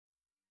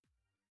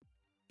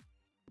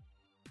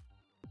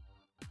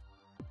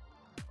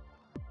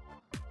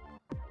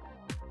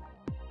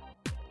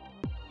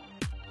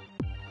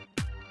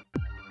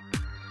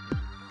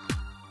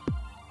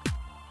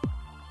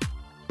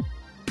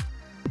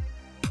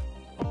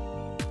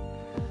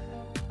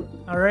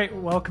All right,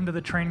 welcome to the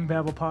Training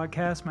Babble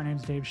podcast. My name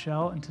is Dave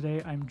Schell, and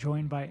today I'm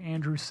joined by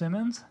Andrew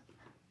Simmons.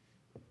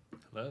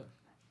 Hello.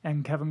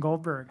 And Kevin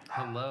Goldberg.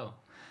 Hello.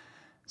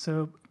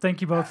 So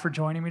thank you both for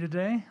joining me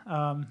today.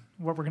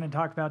 What we're going to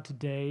talk about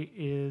today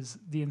is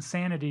the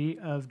insanity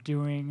of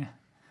doing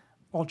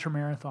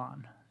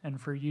ultramarathon,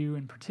 and for you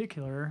in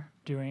particular,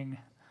 doing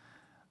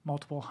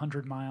multiple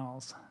 100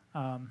 miles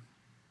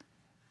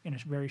in a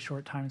very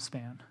short time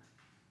span.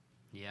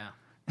 Yeah.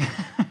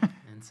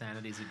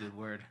 Insanity is a good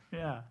word.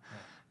 Yeah.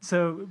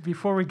 So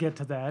before we get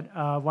to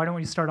that, why don't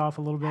we start off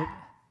a little bit?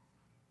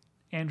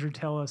 Andrew,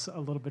 tell us a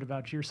little bit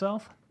about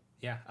yourself.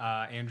 Yeah,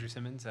 Andrew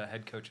Simmons,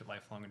 head coach at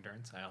Lifelong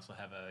Endurance. I also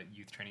have a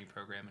youth training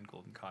program in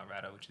Golden,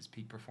 Colorado, which is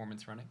peak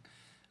performance running.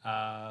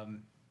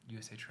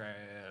 USA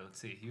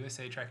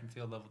Track and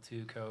Field Level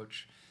 2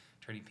 coach,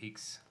 Training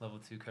Peaks Level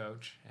 2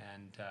 coach,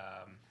 and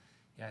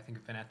I think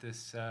I've been at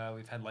this.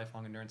 We've had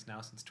Lifelong Endurance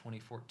now since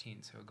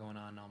 2014, so going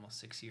on almost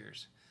 6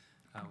 years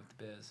with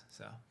the biz.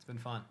 So it's been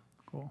fun.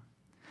 Cool.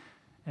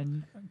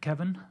 And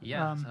Kevin?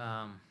 Yeah.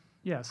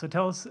 So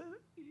tell us,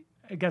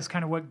 I guess,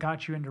 kind of what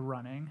got you into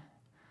running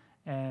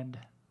and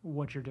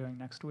what you're doing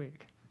next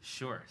week.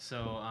 Sure.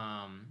 So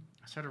I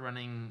started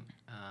running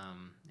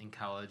in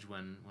college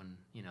when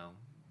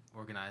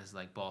organized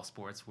like ball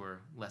sports were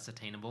less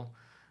attainable.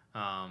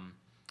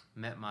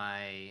 Met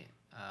my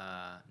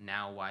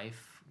now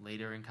wife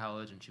later in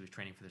college, and she was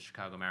training for the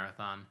Chicago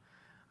Marathon.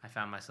 I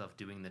found myself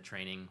doing the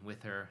training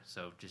with her,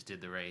 so just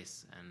did the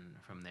race,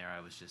 and from there I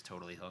was just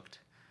totally hooked.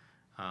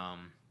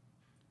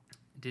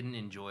 Didn't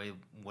enjoy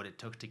what it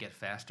took to get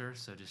faster,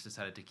 so just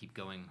decided to keep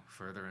going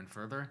further and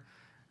further.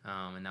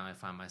 And now I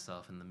find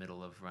myself in the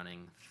middle of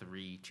running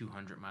 3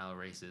 200-mile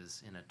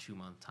races in a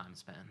 2-month time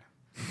span.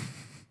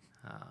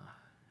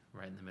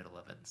 Right in the middle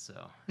of it.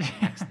 So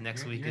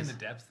next week you're is in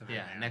the depths of it.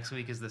 Yeah, man. next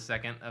week is the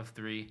second of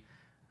 3.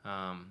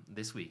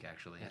 This week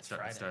actually. It's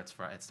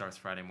It starts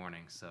Friday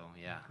morning. So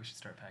yeah. We should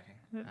start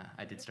packing.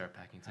 I did start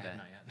packing I today.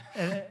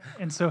 have not yet.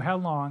 And so how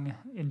long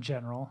in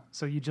general?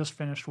 So you just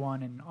finished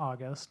one in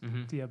August,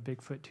 Mhm. the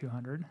Bigfoot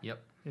 200.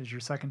 Yep. Is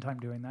your second time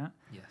doing that?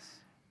 Yes.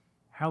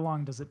 How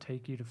long does it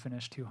take you to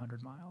finish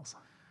 200 miles?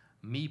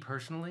 Me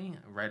personally,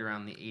 right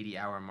around the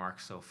 80-hour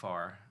mark so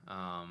far.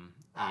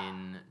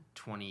 In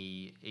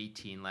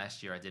 2018,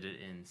 last year, I did it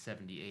in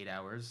 78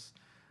 hours.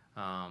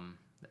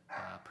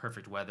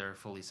 Perfect weather,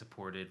 fully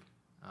supported.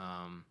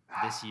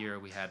 This year,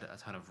 we had a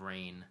ton of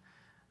rain,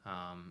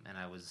 and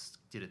I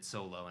did it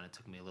solo, and it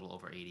took me a little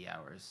over 80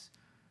 hours.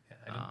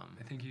 Yeah,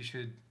 I think you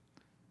should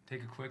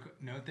take a quick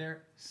note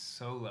there.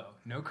 Solo,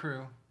 no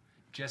crew,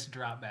 just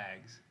drop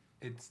bags.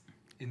 It's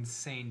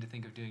insane to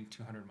think of doing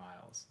 200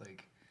 miles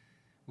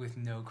with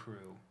no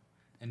crew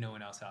and no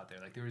one else out there.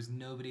 There was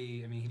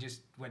nobody. I mean, he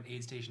just went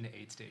aid station to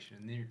aid station.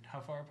 And how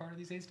far apart are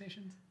these aid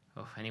stations?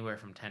 Oh, anywhere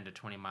from 10 to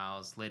 20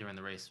 miles. Later in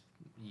the race,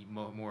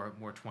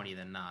 more 20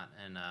 than not.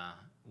 And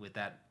with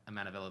that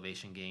amount of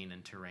elevation gain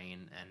and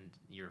terrain and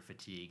your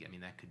fatigue, I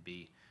mean, that could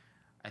be,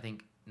 I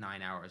think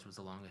 9 hours was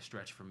the longest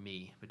stretch for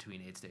me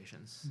between aid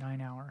stations.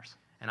 9 hours.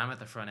 And I'm at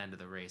the front end of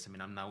the race. I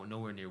mean, I'm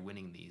nowhere near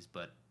winning these,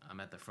 but I'm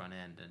at the front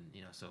end,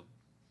 and so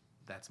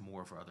that's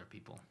more for other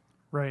people.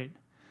 Right.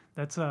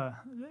 That's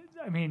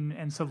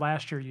and so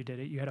last year you did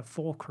it. You had a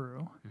full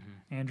crew.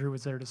 Mm-hmm. Andrew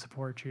was there to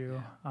support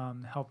you,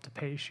 help to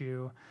pace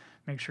you,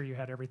 make sure you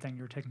had everything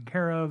you were taken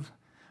care of,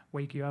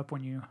 wake you up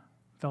when you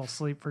fell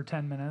asleep for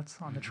 10 minutes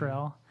on the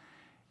trail.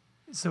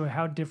 So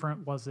how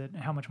different was it?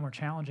 How much more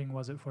challenging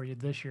was it for you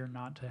this year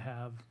not to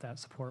have that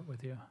support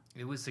with you?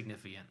 It was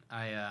significant.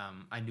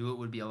 I knew it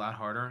would be a lot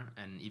harder,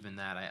 and even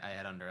that I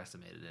had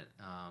underestimated it.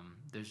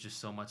 There's just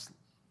so much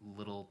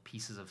little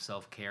pieces of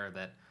self-care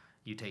that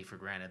you take for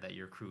granted that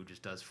your crew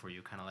just does for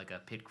you, kind of like a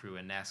pit crew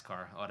in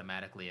NASCAR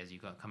automatically as you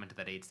come into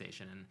that aid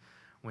station. And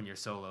when you're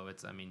solo,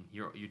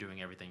 you're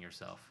doing everything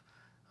yourself,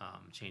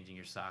 changing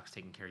your socks,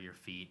 taking care of your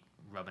feet,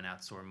 rubbing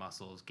out sore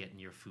muscles, getting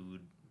your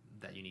food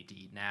that you need to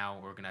eat now,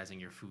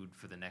 organizing your food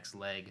for the next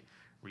leg,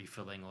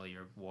 refilling all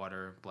your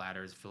water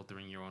bladders,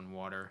 filtering your own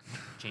water,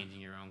 changing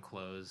your own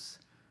clothes.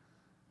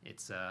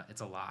 It's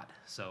a lot.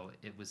 So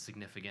it was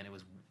significant. It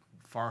was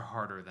far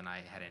harder than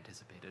I had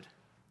anticipated.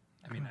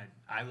 I mean,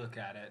 I look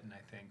at it and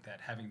I think that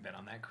having been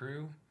on that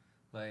crew,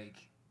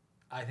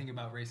 I think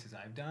about races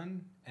I've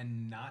done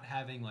and not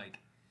having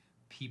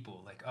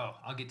people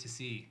I'll get to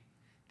see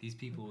these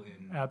people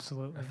in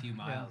Absolutely. a few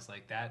miles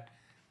that.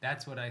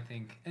 That's what I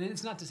think. And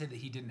it's not to say that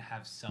he didn't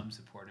have some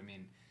support. I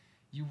mean,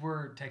 you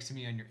were texting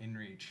me on your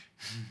InReach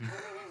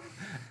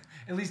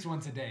at least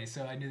once a day,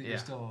 so I knew that you're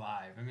still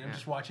alive. I mean, I'm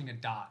just watching a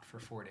dot for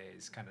 4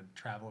 days kind of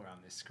travel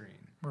around this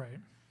screen. Right.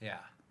 Yeah.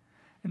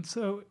 And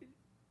so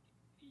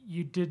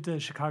you did the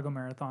Chicago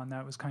Marathon.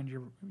 That was kind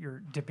of your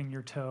dipping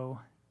your toe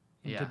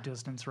into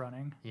distance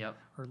running. Yep.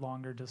 Or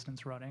longer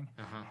distance running.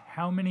 Uh-huh.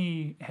 How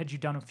many had you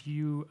done a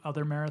few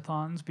other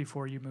marathons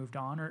before you moved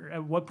on? Or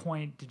at what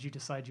point did you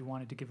decide you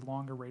wanted to give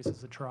longer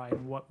races a try?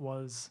 And what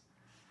was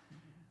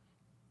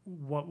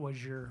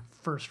your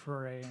first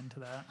foray into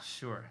that?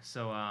 Sure.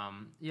 So, I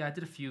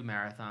did a few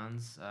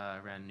marathons. I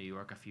ran New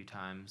York a few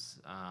times.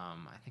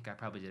 I think I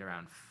probably did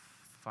around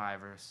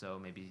 5 or so,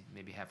 maybe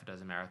half a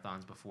dozen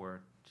marathons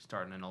before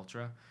starting an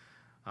ultra.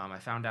 I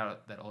found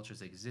out that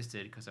ultras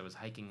existed because I was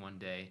hiking one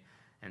day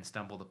and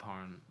stumbled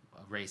upon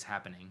a race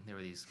happening. There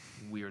were these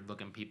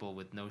weird-looking people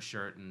with no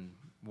shirt and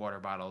water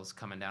bottles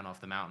coming down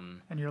off the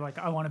mountain. And you're like,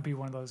 I want to be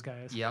one of those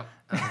guys. Yep.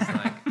 I was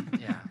like,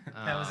 yeah.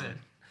 That was it.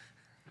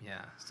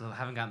 Yeah. Still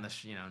haven't gotten the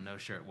no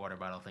shirt water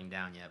bottle thing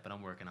down yet, but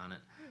I'm working on it.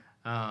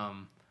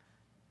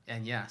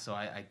 And yeah, so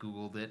I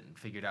Googled it and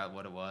figured out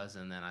what it was,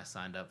 and then I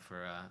signed up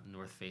for a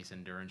North Face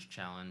Endurance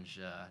Challenge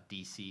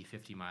DC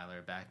 50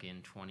 miler back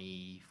in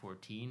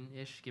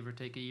 2014-ish, give or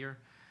take a year.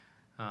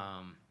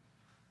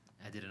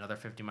 I did another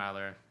 50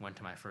 miler, went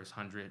to my first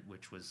 100,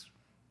 which was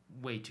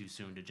way too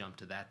soon to jump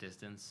to that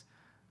distance.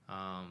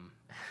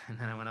 And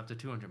then I went up to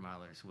 200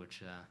 milers,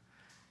 which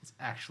is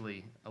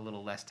actually a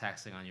little less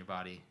taxing on your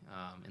body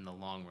in the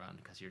long run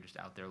because you're just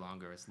out there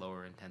longer. It's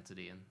lower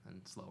intensity and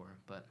slower,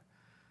 but...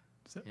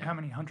 So yeah. How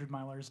many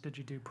 100-milers did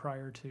you do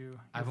prior to your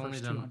I've only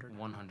first done 200?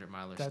 100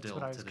 milers That's still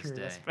what I was to this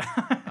curious day.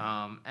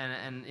 about.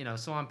 And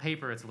so on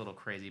paper it's a little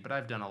crazy, but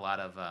I've done a lot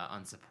of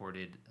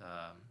unsupported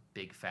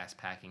big fast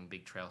packing,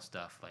 big trail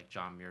stuff like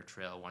John Muir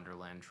Trail,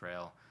 Wonderland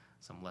Trail,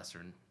 some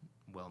lesser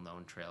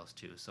well-known trails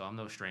too. So I'm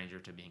no stranger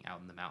to being out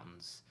in the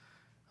mountains,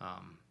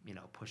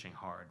 pushing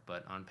hard.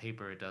 But on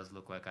paper it does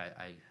look like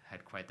I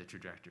had quite the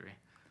trajectory.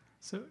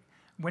 So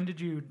when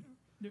did you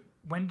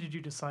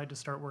decide to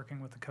start working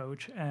with a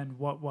coach, and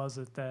what was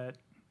it that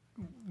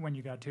when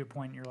you got to a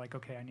point you're like,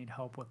 okay, I need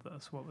help with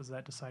this? What was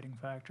that deciding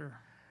factor?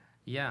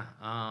 Yeah.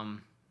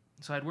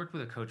 So I'd worked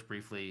with a coach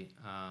briefly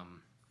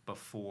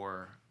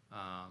before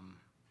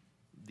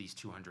these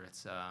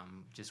 200s,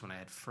 just when I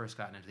had first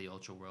gotten into the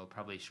ultra world,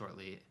 probably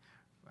shortly.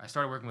 I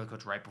started working with a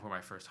coach right before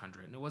my first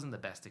 100, and it wasn't the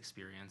best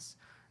experience.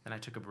 Then I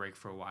took a break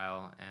for a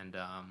while, and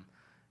I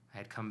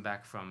had come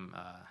back from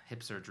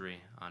hip surgery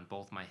on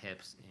both my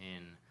hips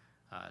in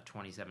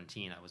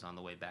 2017. I was on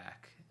the way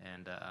back,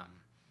 and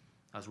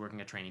I was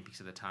working at Training Peaks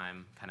at the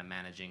time, kind of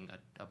managing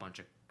a bunch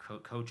of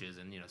coaches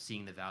and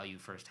seeing the value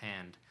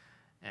firsthand,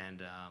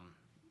 and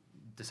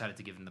decided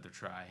to give it another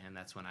try. And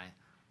that's when I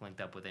linked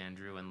up with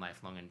Andrew and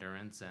Lifelong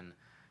Endurance, and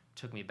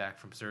took me back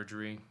from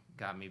surgery,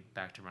 got me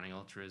back to running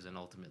ultras, and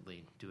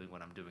ultimately doing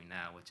what I'm doing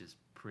now, which is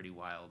pretty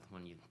wild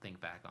when you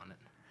think back on it.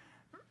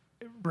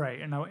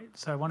 Right, and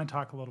so I want to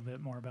talk a little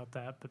bit more about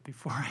that, but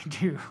before I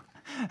do,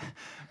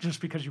 just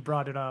because you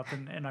brought it up,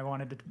 and I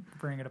wanted to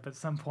bring it up at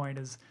some point,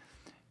 is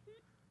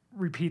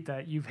repeat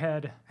that. You've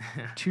had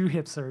 2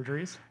 hip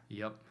surgeries.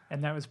 Yep.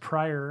 And that was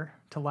prior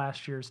to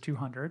last year's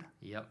 200.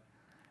 Yep.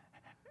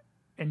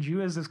 And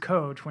you as his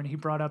coach, when he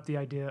brought up the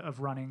idea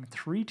of running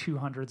 3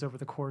 200s over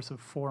the course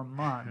of 4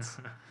 months,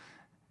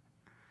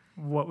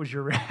 what was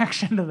your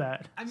reaction to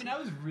that? I mean, I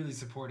was really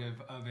supportive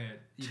of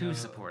it. Too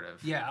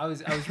supportive. Yeah, I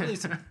was really.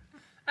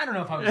 I don't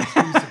know if I was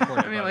too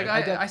supportive. I mean, like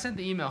I sent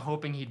the email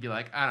hoping he'd be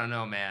like, I don't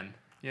know, man.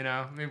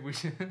 Maybe we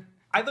should.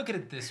 I look at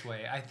it this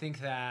way. I think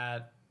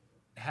that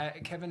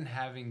Kevin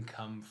having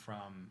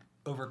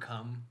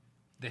overcome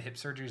the hip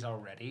surgeries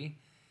already,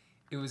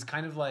 it was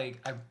kind of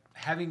like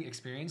having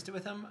experienced it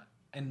with him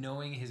and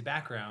knowing his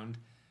background,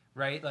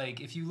 right? Like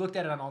if you looked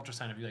at it on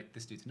ultrasound, I'd be like,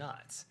 this dude's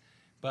nuts.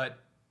 But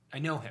I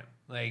know him.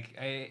 Like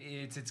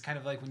it's kind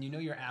of like when you know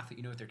your athlete,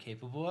 you know what they're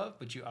capable of.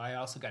 But I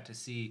also got to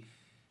see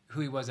who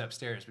he was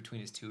upstairs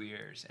between his 2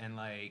 ears, and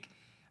like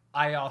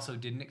I also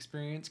didn't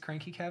experience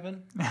cranky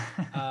Kevin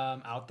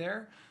out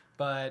there,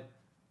 but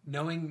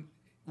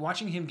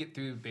watching him get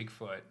through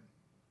Bigfoot,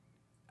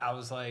 I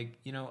was like,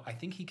 I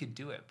think he could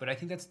do it. But I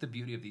think that's the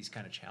beauty of these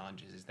kind of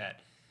challenges, is that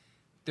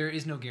there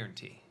is no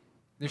guarantee.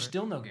 There's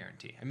still no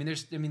guarantee. I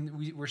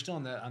mean, we're still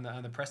on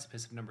the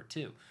precipice of number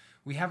 2.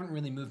 We haven't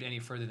really moved any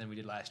further than we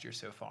did last year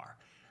so far,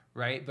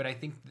 right? But I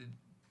think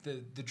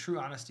the true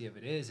honesty of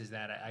it is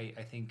that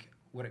I think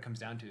what it comes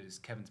down to is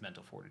Kevin's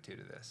mental fortitude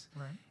of this.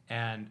 Right.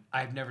 And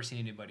I've never seen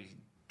anybody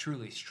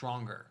truly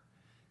stronger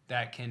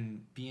that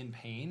can be in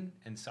pain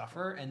and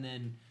suffer and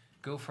then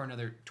go for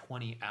another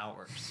 20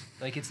 hours.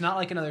 Like it's not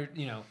like another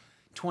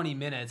 20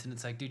 minutes and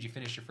it's like, dude, you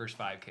finished your first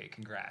 5K,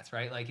 congrats,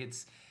 right? Like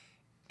it's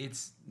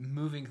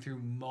moving through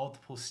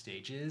multiple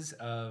stages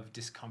of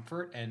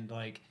discomfort, and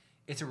like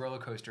it's a roller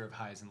coaster of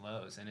highs and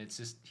lows, and it's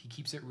just he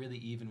keeps it really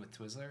even with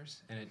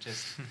Twizzlers, and it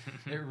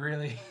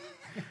really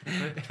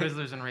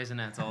Twizzlers and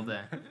Raisinets all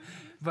day.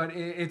 But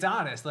it's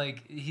honest,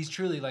 like he's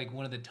truly like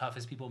one of the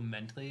toughest people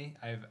mentally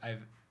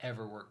I've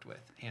ever worked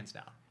with, hands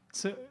down.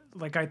 So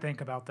like I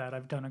think about that,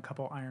 I've done a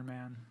couple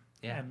Ironman,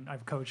 Yeah. and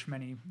I've coached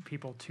many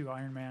people to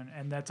Ironman,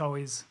 and that's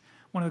always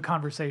one of the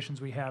conversations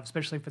we have,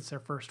 especially if it's their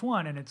first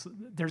one, and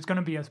there's going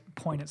to be a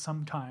point at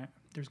some time.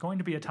 There's going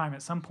to be a time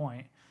at some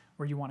point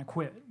where you want to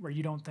quit, where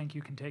you don't think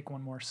you can take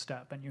one more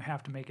step, and you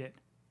have to make it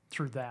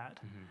through that.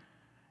 Mm-hmm.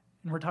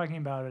 And we're talking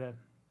about a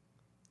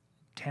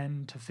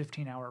 10 to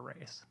 15 hour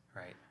race.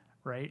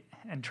 Right?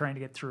 And trying to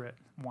get through it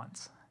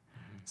once.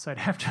 Mm-hmm. So I'd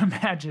have to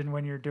imagine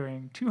when you're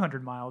doing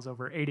 200 miles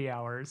over 80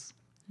 hours,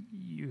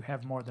 you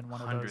have more than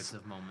one of those. Hundreds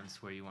of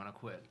moments where you want to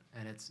quit.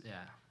 And it's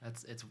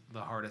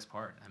the hardest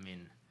part. I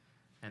mean,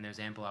 and there's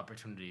ample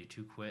opportunity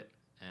to quit,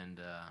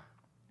 and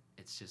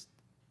it's just,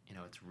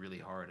 it's really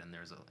hard, and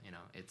there's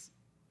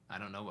I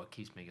don't know what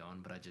keeps me going,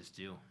 but I just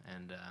do.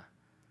 And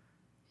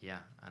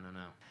I don't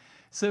know.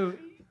 So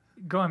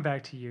going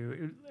back to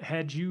you,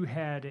 had you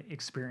had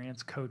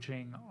experience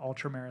coaching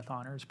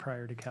ultramarathoners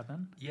prior to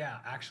Kevin? Yeah,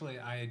 actually,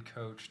 I had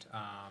coached.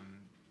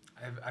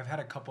 I've had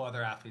a couple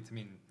other athletes.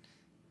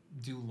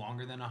 Do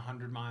longer than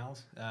 100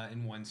 miles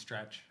in one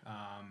stretch.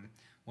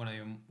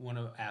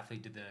 One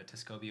athlete did the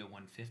Tuscobia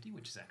 150,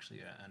 which is actually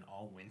an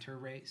all-winter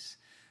race.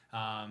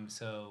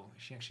 So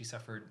she actually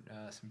suffered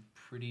some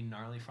pretty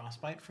gnarly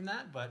frostbite from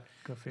that. But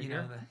go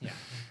figure.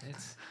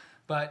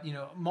 But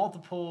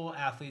multiple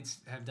athletes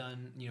have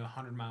done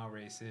 100-mile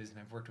races, and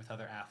I've worked with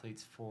other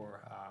athletes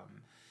for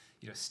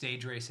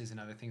stage races and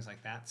other things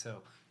like that.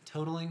 So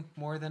totaling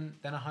more than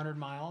 100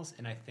 miles,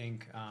 and I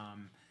think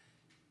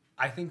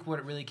what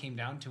it really came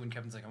down to when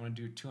Kevin's like, I want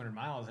to do 200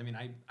 miles.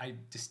 I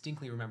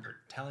distinctly remember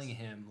telling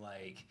him,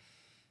 like,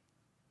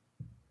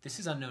 this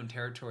is unknown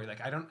territory.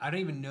 Like, I don't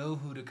even know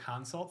who to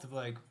consult to be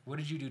like, what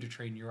did you do to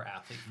train your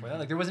athlete for that?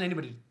 Like, there wasn't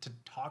anybody to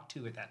talk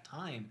to at that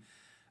time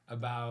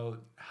about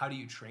how do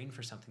you train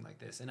for something like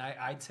this. And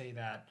I'd say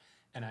that,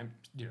 and I'm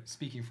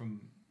speaking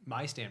from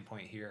my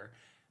standpoint here,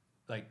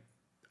 like,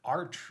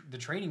 the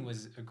training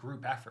was a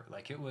group effort.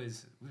 Like,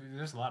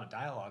 there's a lot of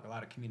dialogue, a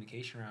lot of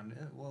communication around,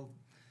 well,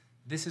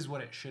 this is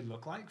what it should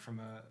look like from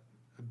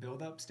a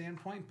build-up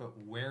standpoint, but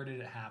where did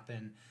it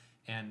happen?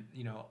 And,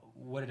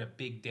 what did a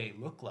big day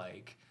look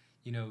like?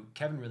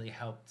 Kevin really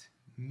helped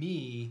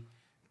me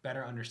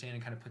better understand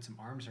and kind of put some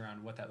arms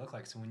around what that looked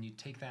like. So when you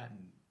take that and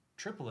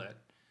triple it,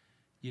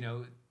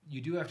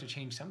 you do have to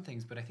change some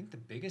things. But I think the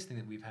biggest thing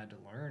that we've had to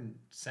learn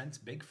since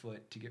Bigfoot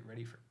to get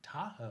ready for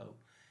Tahoe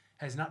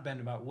has not been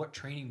about what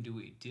training do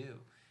we do.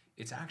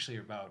 It's actually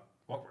about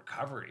what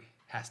recovery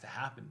has to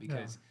happen,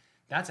 because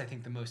that's, I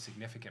think, the most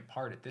significant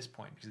part at this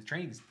point, because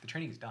the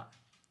training is done.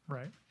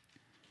 Right.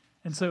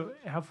 And so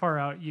how far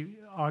out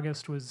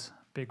August was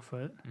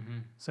Bigfoot. Mm-hmm.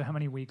 So how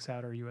many weeks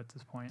out are you at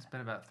this point? It's been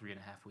about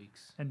 3.5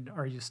 weeks. And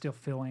are you still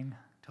filling?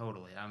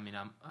 Totally.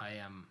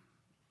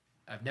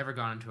 I've never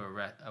gone into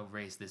a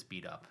race this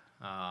beat up,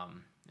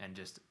 and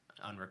just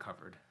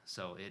unrecovered.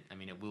 So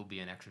it will be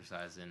an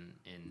exercise in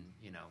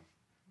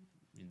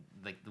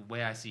like, the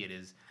way I see it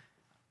is,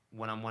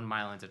 when I'm 1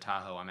 mile into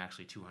Tahoe, I'm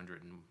actually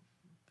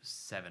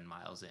 207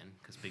 miles in,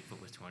 because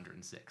Bigfoot was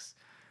 206.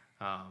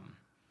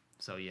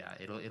 So yeah,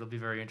 it'll be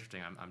very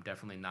interesting. I'm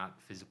definitely not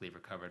physically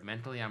recovered.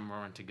 Mentally, I'm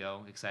roaring to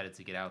go, excited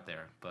to get out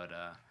there. But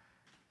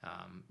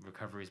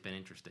recovery's been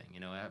interesting.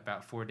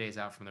 About 4 days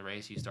out from the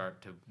race, you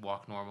start to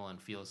walk normal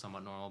and feel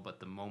somewhat normal. But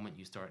the moment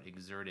you start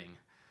exerting,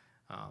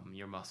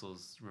 your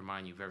muscles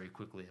remind you very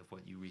quickly of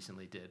what you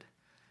recently did,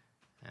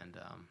 and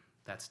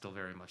that's still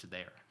very much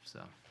there.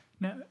 So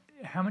now,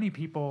 how many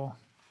people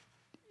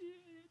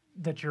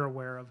that you're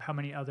aware of, how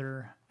many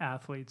other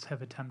athletes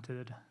have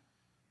attempted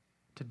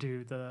to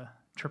do the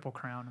Triple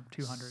Crown of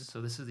 200?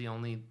 So this is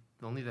only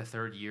the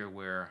third year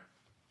where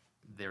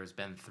there's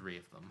been 3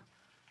 of them.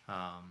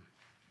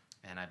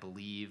 And I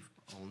believe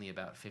only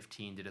about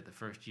 15 did it the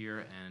first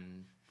year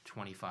and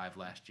 25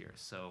 last year.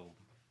 So,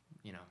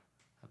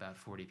 about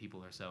 40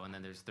 people or so. And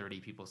then there's 30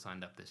 people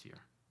signed up this year.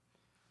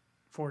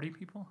 40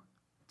 people?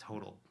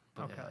 Total,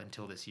 but Okay.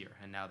 Until this year.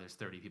 And now there's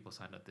 30 people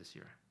signed up this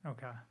year.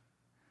 Okay.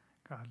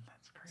 God,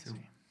 that's crazy.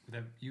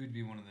 So you would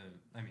be one of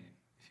the,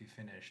 if you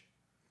finished,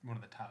 one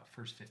of the top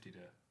first 50 to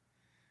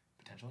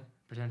potentially?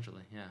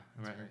 Potentially, yeah.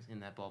 That's right crazy. in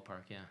that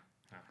ballpark, yeah.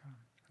 Oh,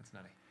 that's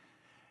nutty.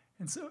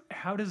 And so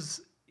how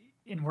does,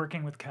 in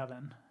working with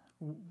Kevin,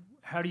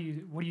 what do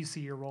you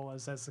see your role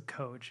as the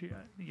coach?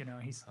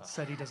 He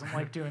said he doesn't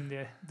like doing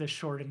the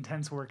short,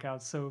 intense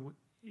workouts. So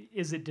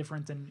is it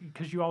different than,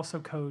 because you also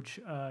coach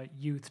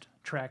youth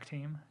track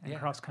team and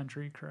cross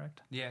country,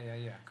 correct? Yeah.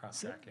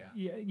 Cross track,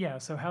 yeah. Yeah.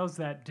 So how's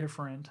that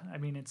different?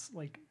 It's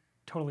like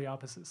totally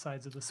opposite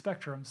sides of the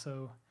spectrum.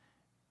 So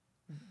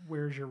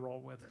where's your role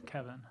with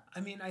Kevin?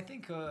 I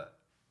think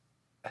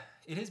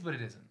it is, but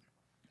it isn't.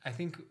 I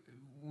think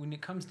when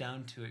it comes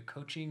down to it,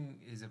 coaching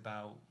is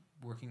about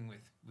working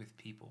with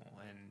people,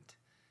 and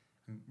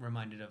I'm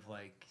reminded of,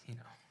 like,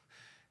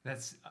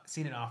 that's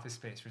seen in Office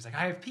Space, where it's like,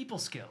 I have people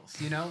skills,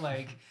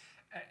 like,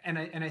 and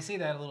I say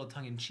that a little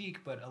tongue in cheek,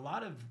 but a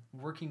lot of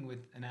working with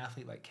an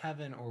athlete like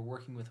Kevin, or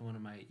working with one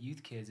of my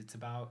youth kids, it's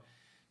about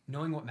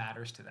knowing what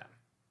matters to them,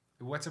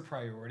 what's a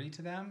priority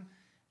to them,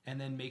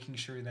 and then making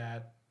sure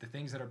that the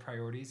things that are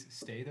priorities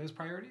stay those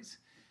priorities.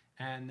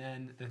 And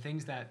then the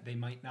things that they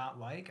might not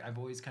like, I've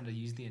always kind of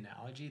used the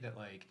analogy that,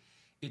 like,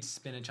 it's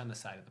spinach on the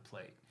side of the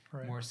plate.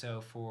 Right. More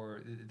so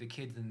for the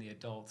kids than the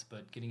adults,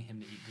 but getting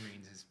him to eat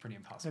greens is pretty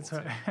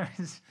impossible.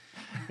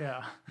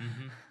 Yeah.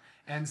 Mm-hmm.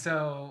 And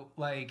so,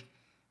 like,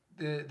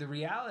 the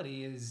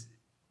reality is,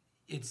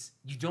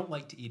 you don't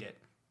like to eat it.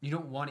 You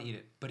don't want to eat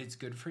it, but it's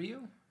good for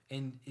you,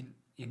 and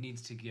it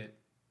needs to get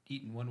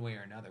eaten one way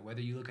or another. Whether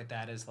you look at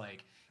that as,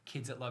 like,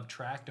 kids that love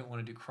track don't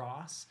want to do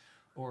cross,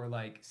 or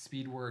like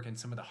speed work and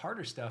some of the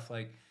harder stuff,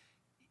 like,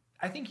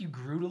 I think you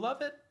grew to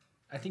love it.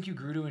 I think you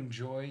grew to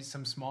enjoy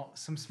some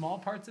small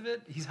parts of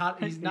it. He's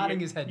nodding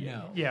his head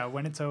no. Yeah,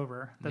 when it's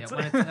over. That's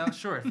When it's,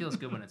 sure, it feels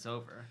good when it's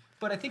over.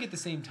 But I think at the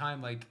same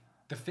time, like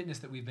the fitness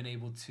that we've been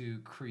able to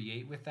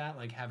create with that,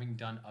 like having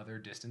done other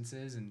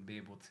distances and be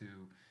able to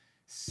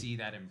see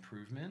that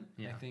improvement,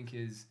 I think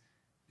is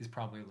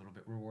probably a little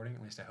bit rewarding.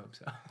 At least I hope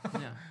so.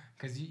 Yeah,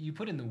 because you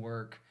put in the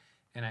work,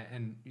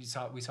 and we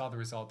saw the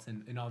results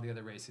in all the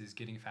other races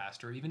getting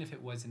faster, even if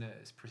it wasn't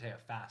per se a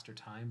faster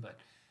time, but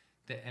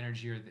the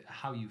energy or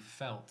how you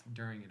felt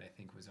during it, I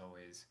think, was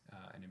always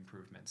an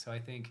improvement. So I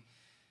think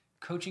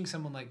coaching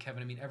someone like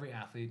Kevin, I mean, every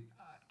athlete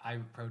I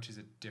approach is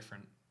a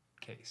different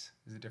case,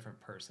 is a different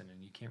person,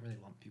 and you can't really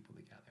lump people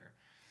together.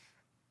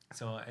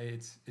 So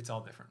it's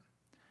all different.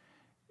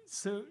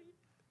 So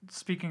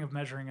speaking of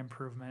measuring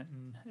improvement,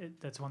 and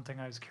that's one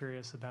thing I was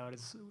curious about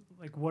is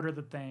like, what are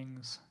the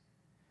things,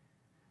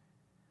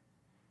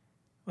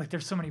 like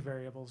there's so many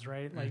variables,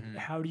 right? Like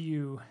how do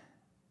you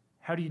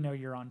know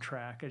you're on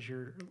track as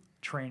you're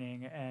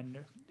training and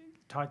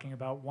talking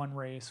about one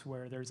race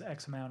where there's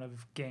X amount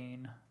of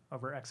gain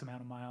over X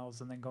amount of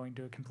miles and then going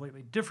to a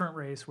completely different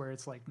race where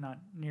it's like not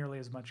nearly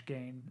as much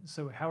gain.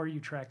 So how are you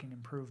tracking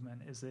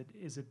improvement? Is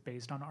it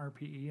based on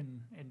RPE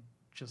and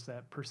just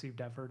that perceived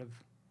effort of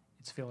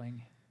it's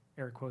feeling,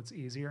 air quotes,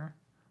 easier?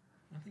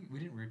 I think we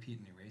didn't repeat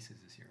any races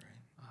this year,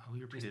 right?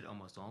 We repeated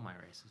almost all my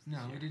races this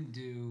year. We didn't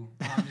do,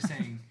 I'm just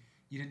saying,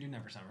 you didn't do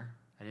Never Summer.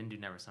 I didn't do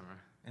Never Summer.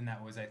 And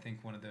that was, I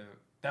think, one of the,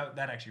 that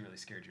actually really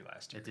scared you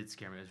last year. It did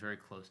scare me. It was very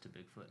close to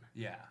Bigfoot.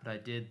 Yeah. But I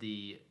did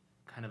the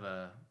kind of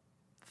a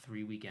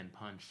 3-weekend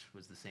punch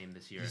was the same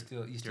this year. You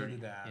still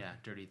did that. Yeah,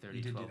 Dirty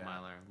 30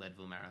 12-miler,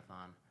 Leadville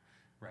Marathon.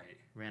 Right.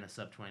 Ran a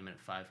sub 20-minute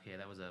 5K.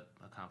 That was a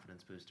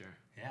confidence booster.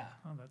 Yeah.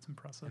 Oh, that's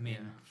impressive. I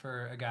mean,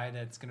 for a guy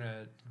that's going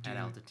to do at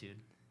altitude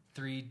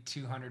 3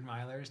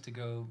 200-milers to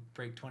go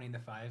break 20 in the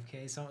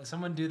 5K,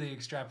 someone do the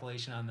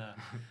extrapolation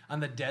on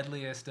the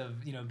deadliest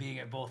of, being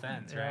at both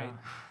ends, right?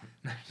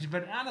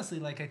 But honestly,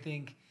 like, I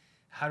think,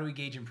 how do we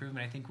gauge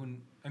improvement? I think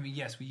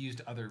yes, we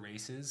used other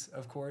races,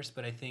 of course,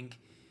 but I think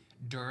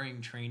during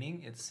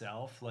training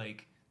itself,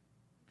 like,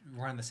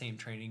 we're on the same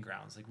training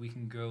grounds. Like, we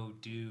can go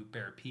do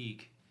Bear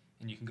Peak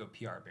and you can go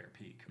PR Bear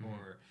Peak.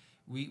 Or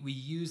we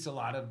used a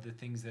lot of the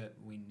things that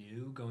we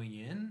knew going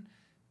in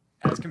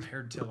as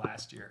compared to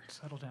last year.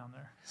 Settle down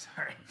there.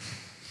 Sorry.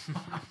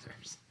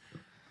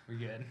 We're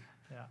good.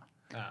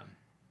 Yeah.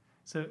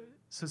 So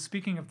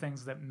speaking of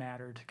things that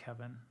matter to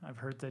Kevin, I've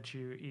heard that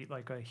you eat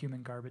like a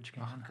human garbage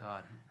can. Oh,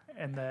 God.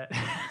 And that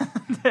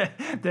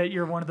that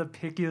you're one of the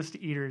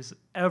pickiest eaters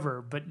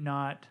ever, but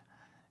not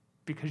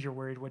because you're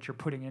worried what you're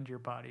putting into your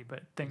body,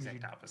 but things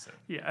Exact opposite.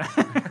 Yeah.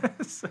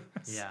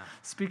 Yeah.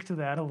 Speak to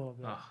that a little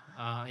bit.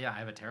 Yeah, I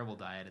have a terrible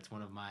diet. It's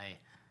one of my,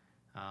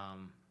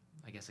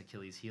 I guess,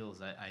 Achilles'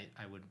 heels.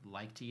 I would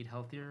like to eat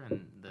healthier,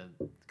 and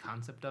the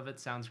concept of it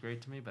sounds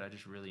great to me, but I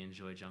just really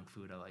enjoy junk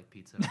food. I like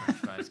pizza, french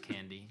fries,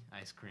 candy,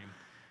 ice cream,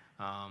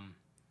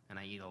 and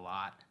I eat a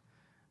lot.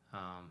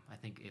 I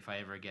think if I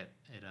ever get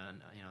it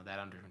that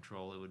under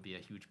control, it would be a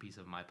huge piece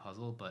of my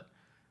puzzle, but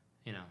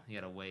you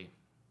gotta weigh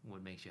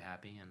what makes you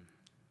happy, and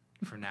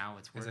for now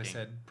it's working. As I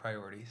said,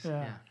 priorities.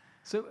 Yeah.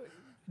 So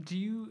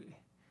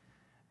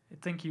I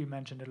think you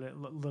mentioned it a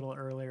little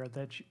earlier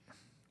that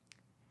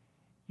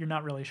you're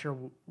not really sure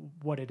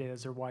what it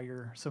is or why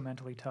you're so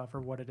mentally tough or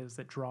what it is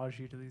that draws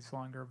you to these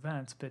longer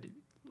events, but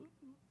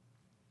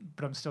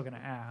I'm still going to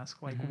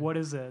ask, like, what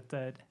is it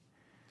that,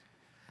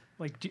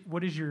 like,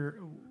 what's your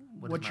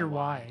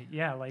why?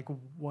 Yeah. Like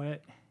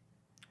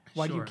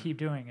why do you keep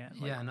doing it?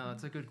 Like, yeah, no,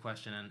 it's a good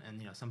question.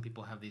 And some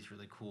people have these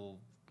really cool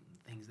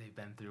things they've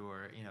been through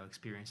or,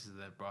 experiences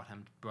that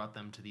brought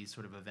them to these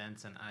sort of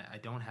events. And I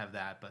don't have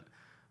that, but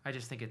I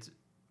just think it's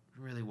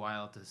really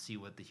wild to see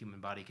what the human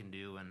body can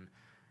do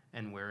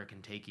and where it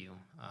can take you.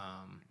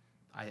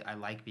 I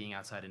like being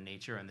outside in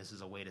nature, and this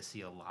is a way to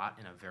see a lot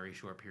in a very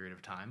short period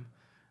of time.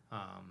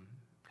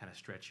 Kind of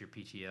stretch your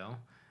PTO.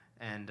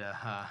 And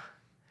I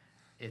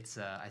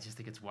just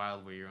think it's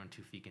wild where your own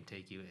 2 feet can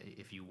take you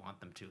if you want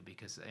them to,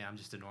 because I'm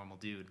just a normal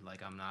dude.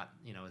 Like, I'm not,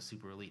 a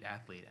super elite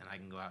athlete, and I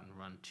can go out and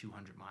run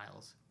 200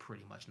 miles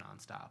pretty much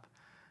nonstop.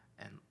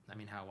 And I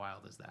mean, how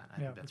wild is that? I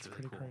think that's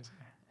really cool. Crazy.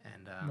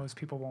 And most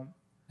people won't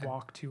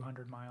walk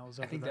 200 miles.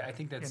 I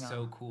think that's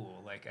so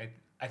cool. Like,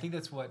 I think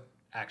that's what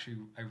actually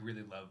I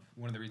really love.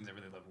 One of the reasons I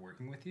really love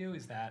working with you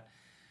is that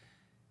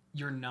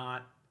you're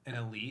not an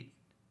elite.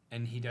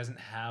 And he doesn't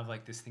have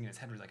like this thing in his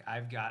head where he's like,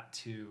 I've got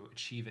to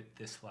achieve at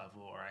this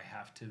level, or I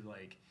have to,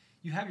 like,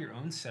 you have your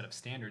own set of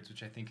standards,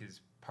 which I think is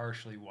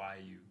partially why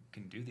you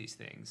can do these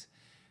things.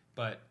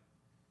 But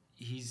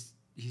he's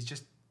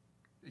just,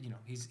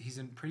 he's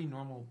a pretty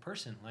normal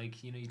person.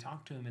 Like, you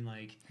talk to him and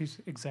like,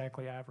 he's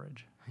exactly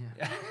average.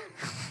 Yeah.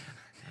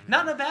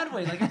 Not in a bad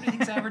way. Like,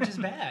 everything's average is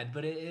bad,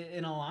 but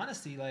in all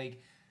honesty,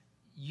 like,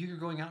 you're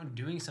going out and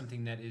doing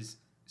something that is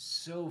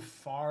so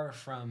far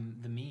from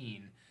the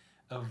mean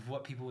of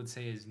what people would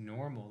say is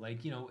normal.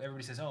 Like,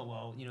 everybody says, oh,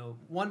 well,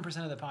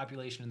 1% of the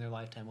population in their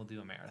lifetime will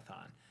do a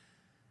marathon.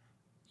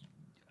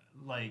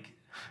 Like,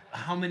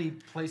 how many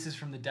places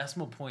from the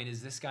decimal point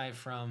is this guy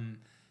from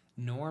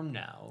Norm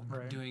now,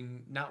 Right.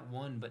 doing not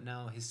 1, but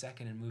now his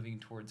second and moving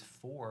towards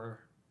 4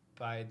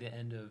 by the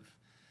end of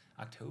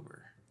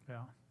October.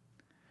 Yeah,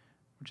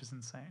 which is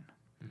insane.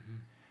 Mm-hmm.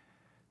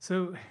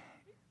 So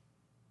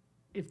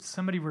if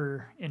somebody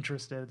were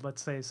interested,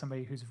 let's say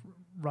somebody who's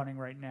running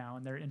right now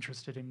and they're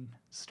interested in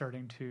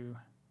starting to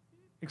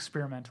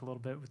experiment a little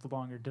bit with the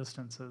longer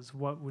distances,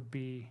 what would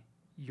be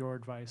your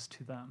advice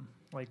to them?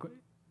 Like,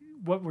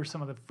 what were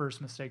some of the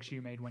first mistakes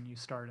you made when you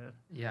started?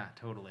 Yeah,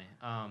 totally.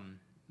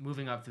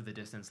 Moving up through the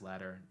distance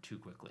ladder too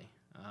quickly.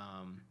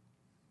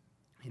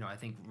 I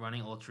think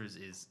running ultras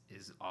is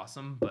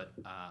awesome, but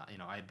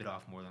I bit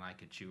off more than I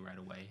could chew right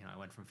away. I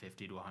went from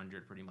 50 to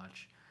 100 pretty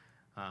much,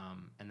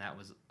 and that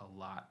was a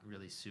lot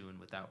really soon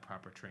without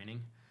proper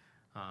training.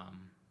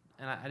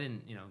 And I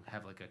didn't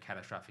have like a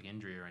catastrophic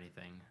injury or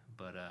anything,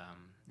 but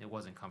it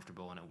wasn't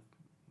comfortable, and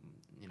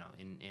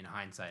in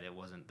hindsight it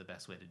wasn't the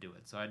best way to do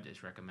it. So I'd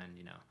just recommend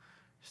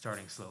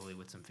starting slowly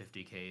with some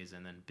 50Ks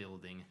and then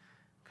building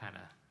kind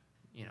of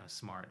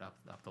smart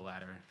up the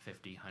ladder,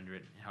 50,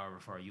 100, however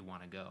far you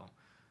want to go.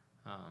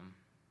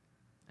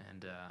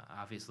 And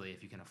obviously,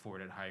 if you can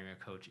afford it, hiring a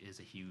coach is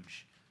a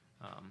huge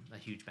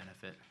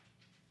benefit.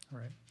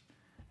 Right.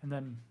 And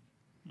then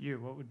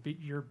what would be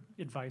your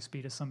advice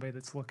be to somebody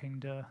that's looking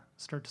to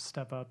start to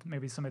step up?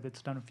 Maybe somebody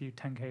that's done a few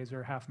 10Ks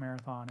or a half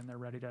marathon and they're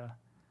ready to...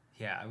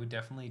 Yeah, I would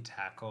definitely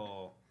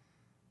tackle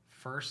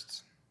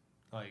first,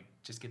 like,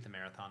 just get the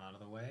marathon out of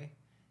the way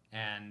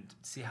and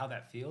see how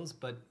that feels,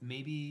 but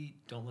maybe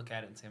don't look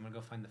at it and say, I'm going to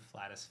go find the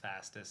flattest,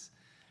 fastest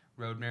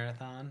road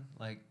marathon.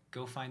 Like,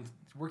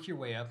 work your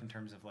way up in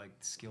terms of, like,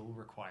 skill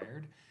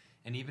required.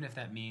 And even if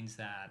that means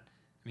that,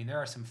 there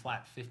are some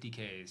flat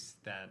 50Ks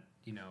that,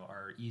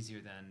 are easier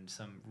than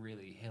some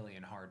really hilly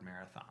and hard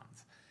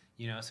marathons.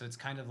 So it's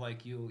kind of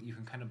like you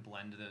can kind of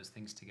blend those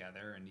things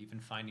together, and even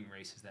finding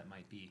races that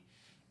might be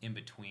in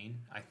between.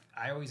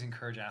 I always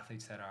encourage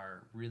athletes that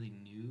are really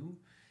new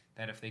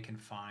that if they can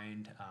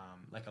find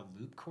like a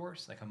loop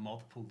course, like a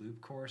multiple loop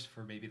course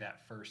for maybe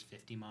that first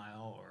 50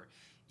 mile or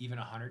even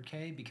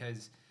 100K,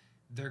 because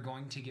they're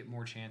going to get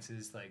more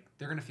chances. Like,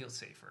 they're going to feel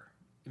safer.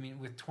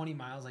 With 20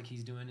 miles like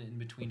he's doing in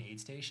between aid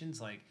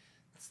stations, like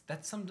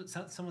that's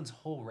someone's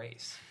whole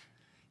race.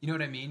 You know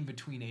what I mean?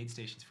 Between aid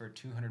stations for a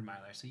 200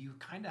 miler. So you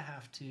kind of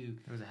have to...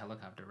 There was a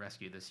helicopter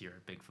rescue this year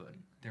at Bigfoot.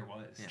 There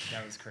was. Yeah.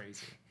 That was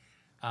crazy.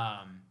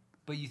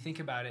 But you think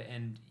about it,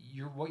 and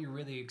what you're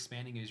really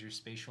expanding is your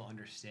spatial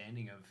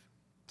understanding of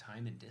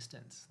time and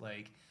distance.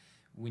 Like,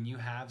 when you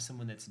have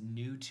someone that's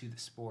new to the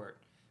sport,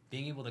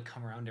 being able to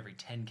come around every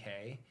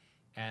 10K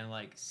and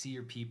like see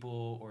your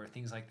people or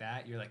things like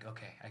that, you're like,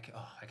 okay, I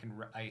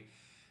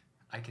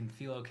can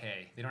feel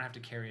okay. They don't have to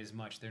carry as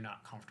much. They're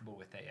not comfortable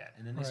with that yet.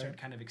 And then they start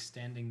kind of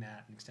extending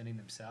that and extending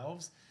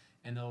themselves,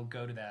 and they'll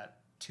go to that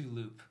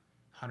 2-loop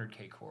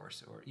 100K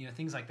course or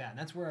things like that. And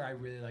that's where I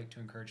really like to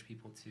encourage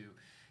people to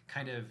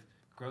kind of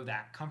grow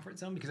that comfort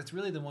zone, because it's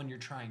really the one you're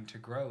trying to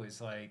grow,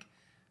 is like,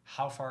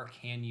 how far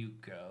can you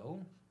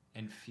go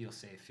and feel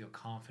safe, feel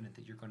confident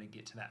that you're going to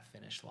get to that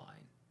finish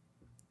line.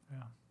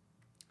 Yeah.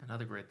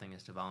 Another great thing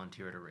is to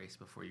volunteer at a race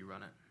before you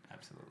run it.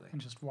 Absolutely. And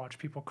just watch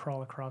people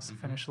crawl across the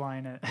finish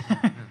line.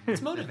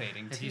 It's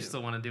motivating, too. If you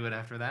still want to do it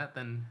after that,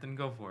 then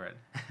go for it.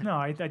 No,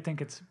 I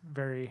think it's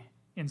very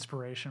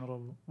inspirational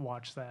to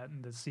watch that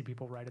and to see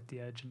people right at the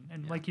edge.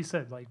 And like you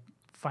said, like,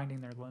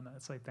 finding their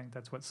limits. I think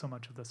that's what so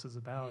much of this is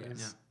about,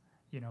 is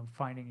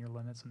finding your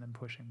limits and then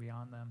pushing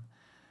beyond them.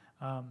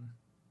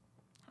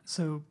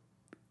 So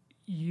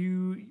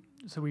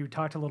we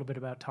talked a little bit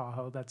about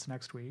Tahoe. That's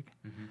next week.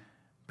 Mm-hmm.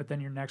 But then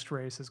your next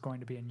race is going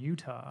to be in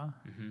Utah.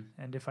 Mm-hmm.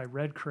 And if I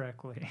read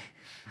correctly,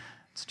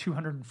 it's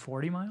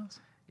 240 miles?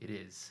 It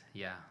is,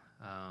 yeah.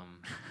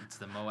 It's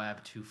the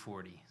Moab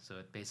 240. So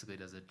it basically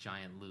does a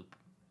giant loop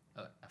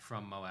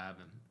from Moab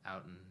and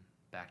out and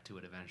back to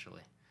it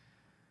eventually.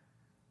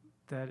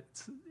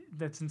 That's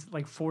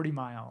like 40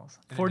 miles.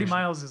 40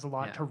 miles is a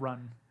lot to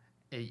run.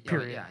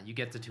 Period. Yeah, you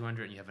get to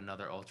 200 and you have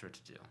another ultra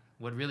to do.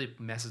 What really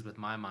messes with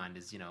my mind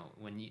is,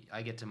 when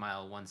I get to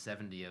mile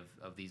 170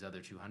 of these other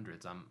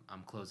 200s,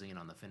 I'm closing in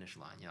on the finish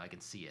line. I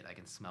can see it, I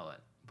can smell it.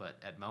 But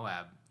at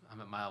Moab,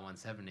 I'm at mile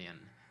 170 and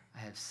I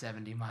have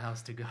 70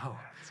 miles to go.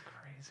 That's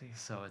crazy.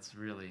 So it's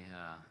really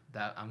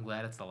that I'm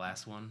glad it's the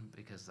last one,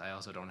 because I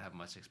also don't have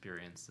much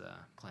experience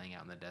playing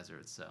out in the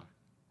desert. So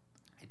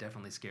it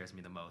definitely scares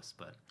me the most.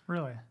 But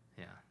really,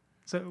 yeah.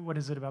 So what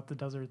is it about the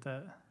desert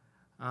that?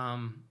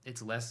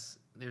 It's less.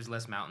 There's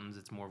less mountains.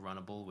 It's more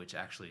runnable, which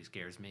actually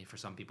scares me. For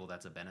some people,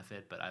 that's a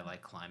benefit, but I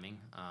like climbing.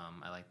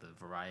 I like the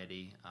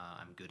variety.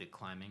 I'm good at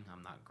climbing.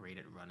 I'm not great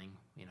at running.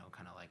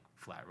 Kind of like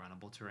flat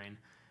runnable terrain,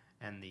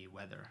 and the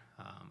weather.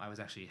 I was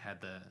actually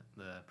had the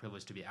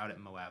privilege to be out at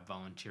Moab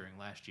volunteering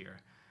last year,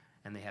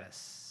 and they had a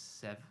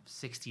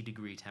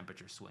 60-degree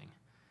temperature swing.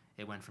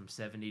 It went from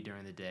 70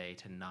 during the day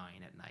to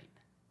 9 at night.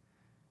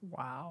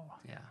 Wow.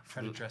 Yeah.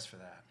 Try to dress for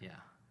that. Yeah.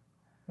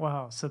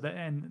 Wow. So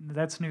and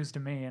that's news to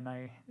me,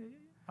 and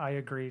I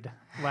agreed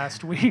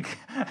last week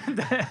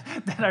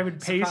that I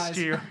would pace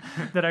you,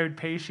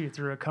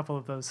 through a couple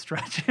of those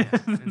stretches.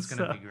 It's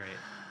gonna be great.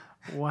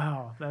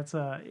 Wow, that's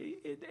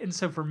and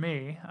so for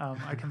me,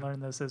 I can learn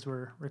this as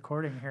we're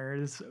recording here.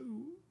 Is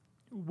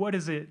what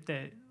is it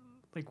that,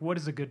 like, what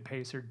is a good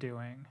pacer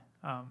doing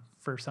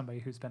for somebody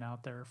who's been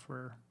out there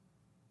for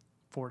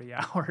 40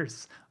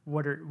 hours?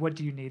 What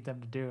do you need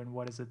them to do, and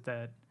what is it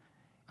that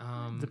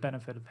the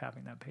benefit of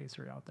having that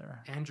pacer out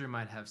there? Andrew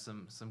might have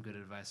some good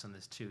advice on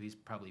this too. He's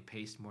probably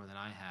paced more than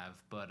I have,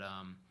 but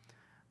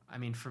I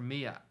mean, for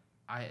me,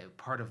 I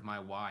part of my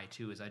why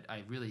too is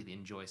I really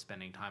enjoy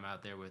spending time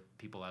out there with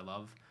people I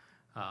love.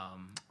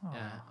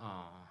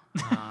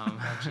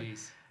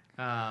 Jeez.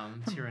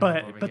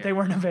 But they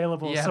weren't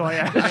available, yeah, so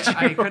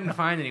I couldn't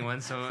find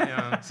anyone. So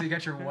so you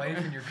got your wife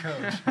and your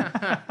coach.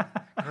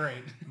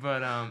 Great.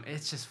 But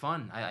it's just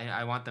fun.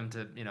 I want them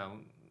to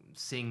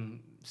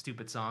sing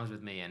stupid songs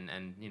with me and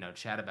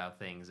chat about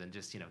things and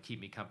just keep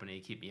me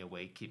company, keep me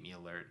awake, keep me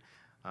alert.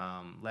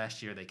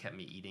 Last year they kept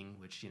me eating,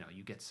 which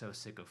you get so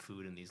sick of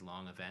food in these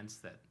long events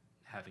that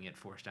having it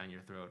forced down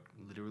your throat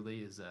literally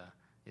is a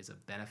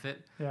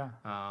benefit. Yeah.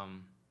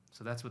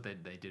 So that's what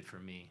they did for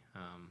me.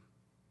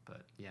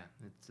 But yeah,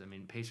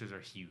 pacers are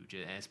huge,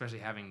 and especially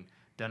having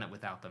done it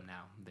without them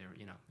now. They're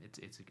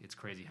it's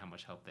crazy how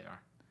much help they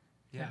are.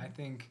 Yeah, I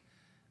think.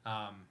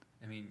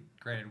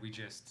 Granted, we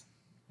just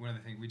wrote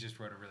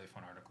a really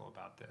fun article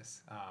about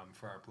this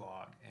for our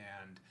blog,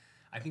 and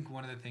I think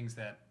one of the things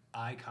that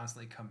I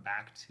constantly come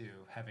back to,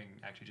 having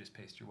actually just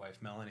paced your wife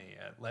Melanie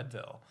at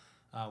Leadville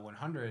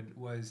 100,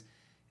 was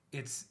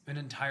it's an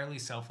entirely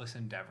selfless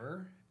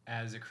endeavor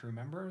as a crew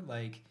member.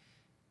 Like,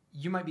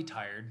 you might be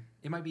tired.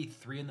 It might be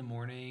 3 a.m.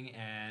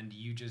 and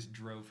you just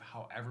drove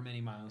however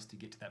many miles to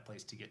get to that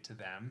place to get to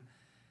them,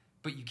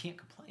 but you can't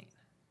complain.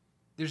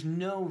 There's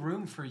no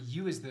room for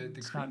you as the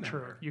It's crew not member.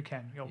 true. You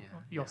can.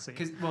 You'll see.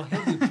 Because he'll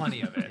do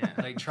plenty of it. Yeah.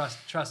 Like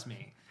trust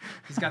me,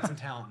 he's got some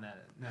talent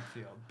in that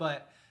field.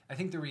 But I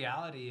think the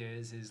reality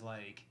is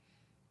like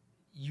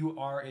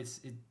you're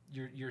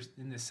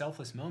in this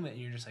selfless moment,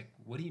 and you're just like,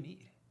 what do you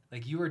need?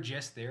 Like, you are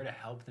just there to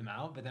help them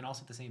out, but then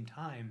also at the same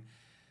time,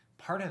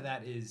 part of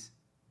that is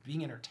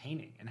being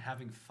entertaining and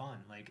having fun.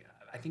 Like,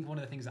 I think one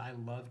of the things I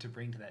love to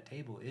bring to that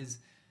table is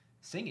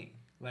singing.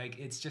 Like,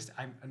 it's just,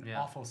 I'm an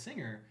awful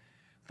singer,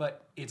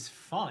 but it's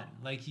fun.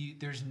 Like,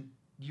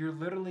 you're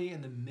literally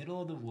in the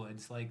middle of the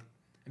woods. Like,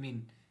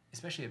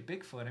 especially at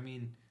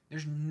Bigfoot,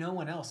 there's no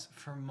one else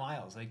for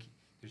miles. Like,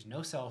 there's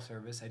no cell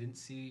service. I didn't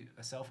see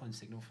a cell phone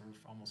signal for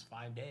almost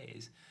 5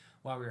 days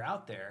while we were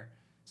out there.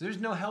 So there's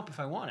no help if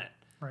I want it.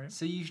 Right.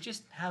 So you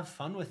just have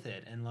fun with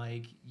it, and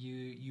like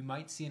you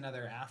might see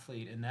another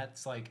athlete, and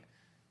that's like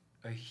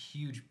a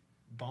huge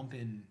bump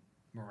in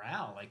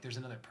morale. Like, there's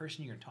another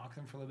person, you're gonna talk to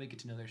them for a little bit, get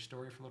to know their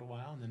story for a little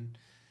while, and then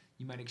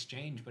you might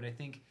exchange. But I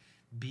think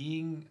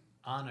being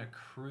on a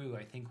crew,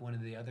 I think one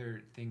of the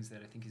other things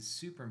that I think is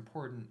super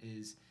important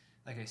is,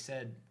 like I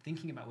said,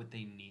 thinking about what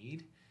they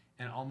need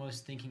and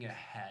almost thinking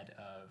ahead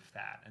of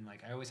that. And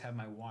like, I always have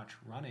my watch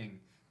running,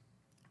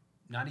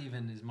 not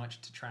even as much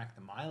to track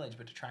the mileage,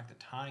 but to track the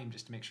time,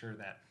 just to make sure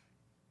that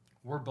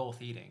we're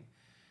both eating.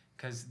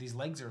 Because these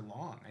legs are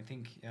long. I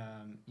think,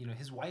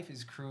 his wife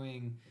is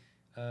crewing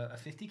a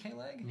 50K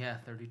leg? Yeah,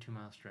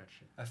 32-mile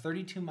stretch. A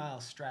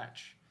 32-mile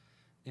stretch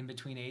in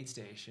between aid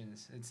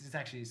stations. It's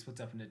actually splits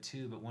up into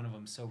 2, but one of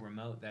them's so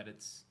remote that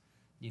it's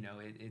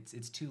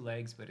 2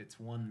 legs, but it's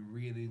one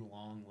really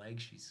long leg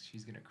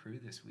she's going to crew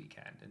this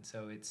weekend. And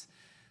so it's,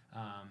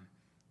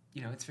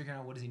 it's figuring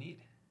out, what does he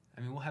need?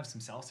 We'll have some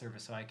cell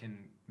service, so I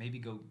can maybe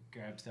go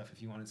grab stuff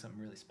if you wanted something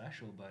really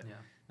special, but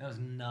that was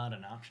not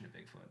an option at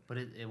Bigfoot. But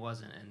it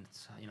wasn't, and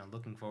it's,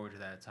 looking forward to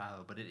that at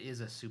Tahoe. But it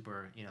is a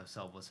super,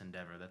 selfless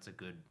endeavor. That's a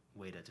good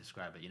way to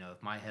describe it.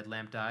 If my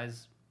headlamp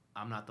dies,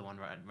 I'm not the one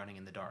running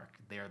in the dark.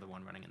 They're the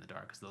one running in the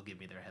dark because they'll give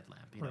me their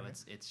headlamp.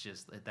 It's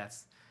just,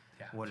 that's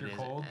what if it you're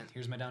is. Cold, and,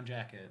 here's my down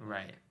jacket.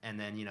 Right. And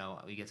then,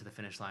 we get to the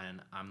finish line,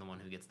 and I'm the one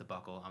who gets the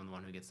buckle. I'm the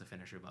one who gets the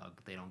finisher mug.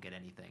 They don't get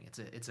anything.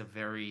 It's a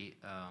very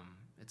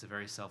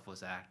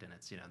selfless act, and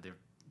it's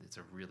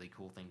a really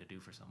cool thing to do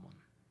for someone.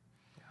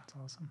 Yeah, that's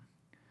awesome.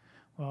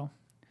 Well,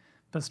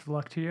 best of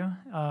luck to you.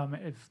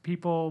 If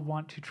people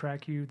want to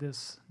track you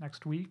this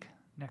next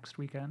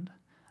weekend,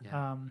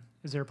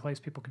 is there a place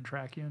people can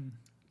track you?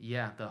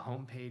 Yeah, the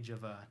homepage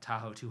of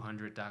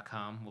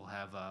Tahoe200.com will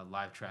have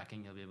live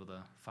tracking. You'll be able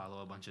to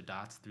follow a bunch of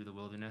dots through the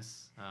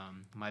wilderness.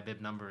 My bib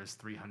number is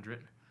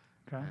 300,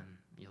 and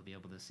you'll be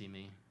able to see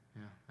me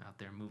out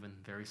there moving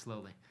very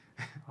slowly.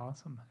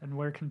 Awesome. And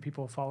where can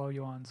people follow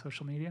you on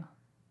social media?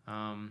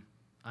 I'm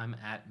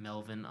at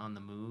Melvin on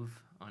the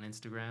Move on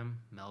Instagram.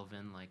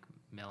 Melvin, like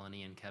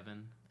Melanie and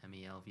Kevin,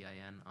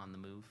 Melvin on the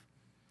Move.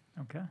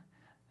 Okay.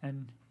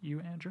 And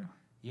you, Andrew?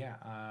 Yeah,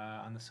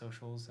 on the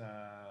socials,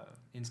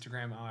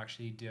 Instagram, I'll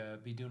actually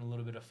be doing a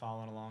little bit of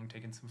following along,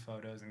 taking some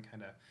photos, and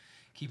kind of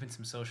keeping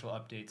some social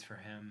updates for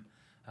him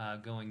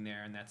going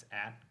there, and that's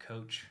at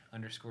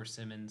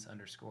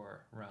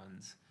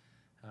Coach_Simmons_runs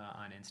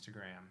on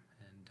Instagram.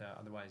 And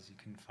otherwise, you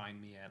can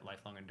find me at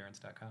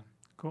lifelongendurance.com.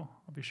 Cool.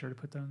 I'll be sure to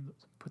put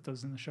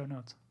those in the show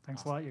notes.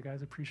 Thanks Awesome. a lot, you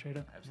guys. Appreciate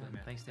it. Absolutely,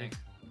 man. Thanks, Dave. Thanks.